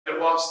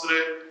voastre,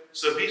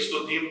 să fiți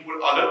tot timpul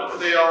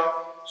alături de ea,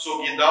 să o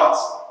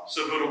ghidați, să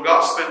vă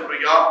rugați pentru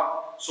ea,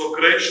 să o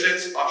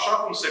creșteți așa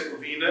cum se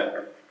cuvine,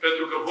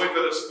 pentru că voi vă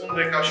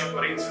răspunde ca și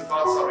părinți în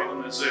fața lui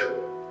Dumnezeu.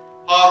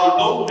 Harul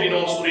Domnului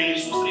nostru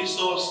Iisus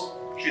Hristos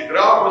și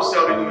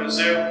dragostea lui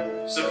Dumnezeu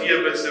să fie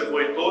peste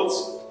voi toți,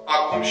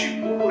 acum și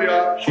pururea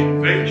și în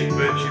vecii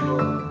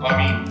vecilor.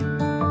 Amin.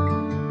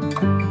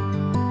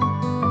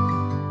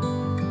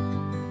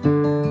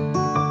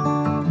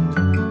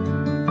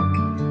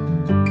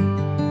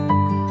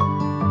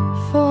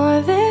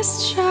 For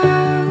this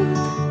child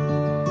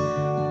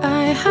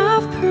I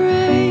have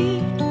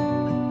prayed,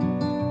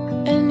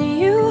 and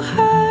you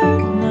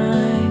heard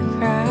my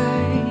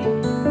cry.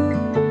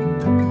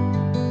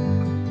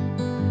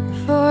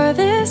 For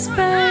this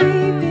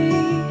baby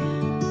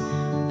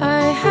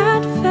I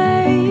had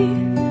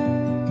faith,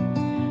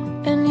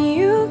 and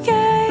you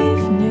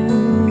gave new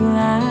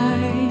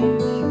life.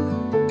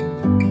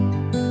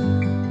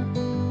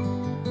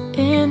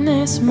 In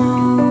this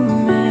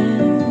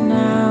moment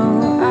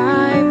now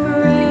I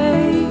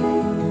pray,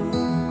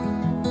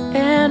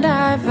 and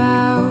I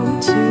vow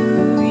to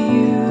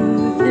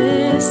you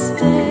this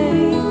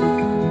day,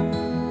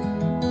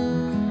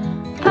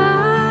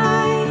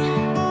 I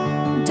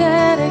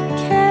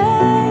dedicate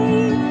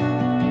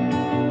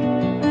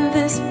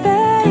this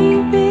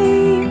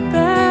baby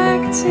back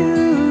to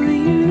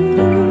you.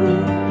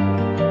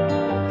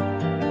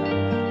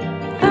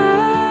 I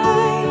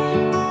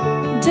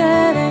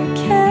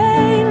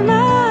dedicate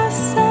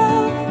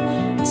myself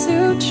to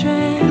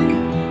train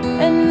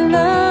and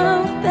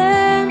love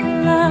them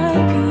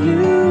like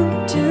you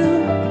do.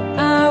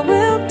 I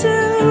will do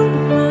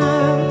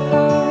my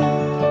part.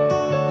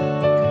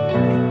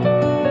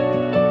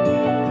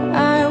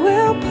 I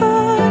will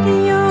put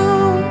your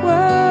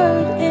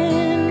word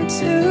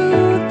into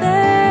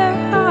their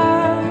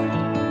heart.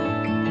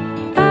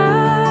 I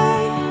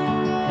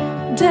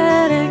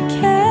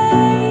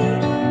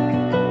dedicate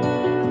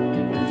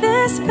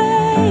this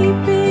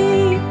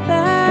baby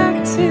back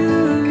to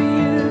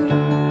you.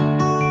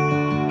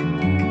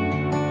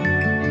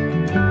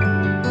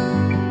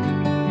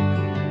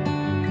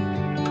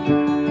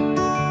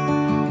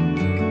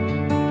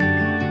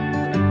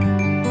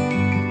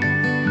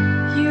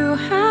 You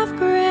have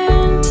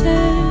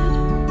granted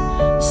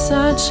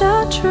such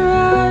a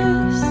trust.